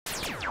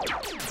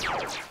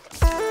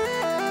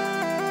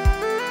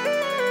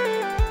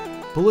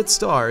Bullet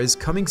Star is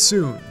coming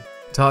soon.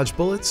 Dodge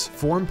bullets,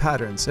 form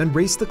patterns, and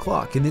race the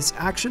clock in this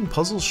action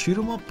puzzle shoot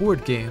 'em up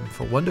board game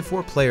for 1 to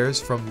 4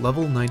 players from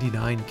level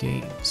 99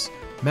 games.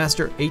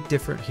 Master 8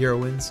 different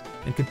heroines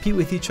and compete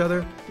with each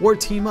other or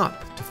team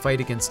up to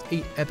fight against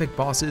 8 epic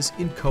bosses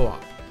in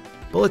co-op.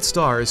 Bullet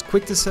Star is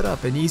quick to set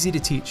up and easy to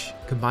teach.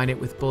 Combine it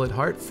with Bullet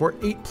Heart for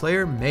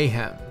 8-player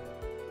mayhem.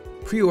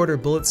 Pre-order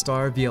Bullet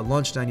Star via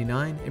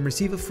Launch99 and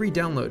receive a free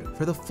download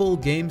for the full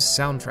game's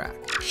soundtrack.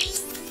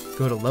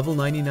 Go to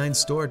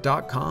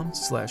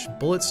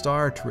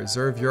level99store.com/bulletstar to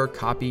reserve your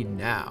copy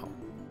now.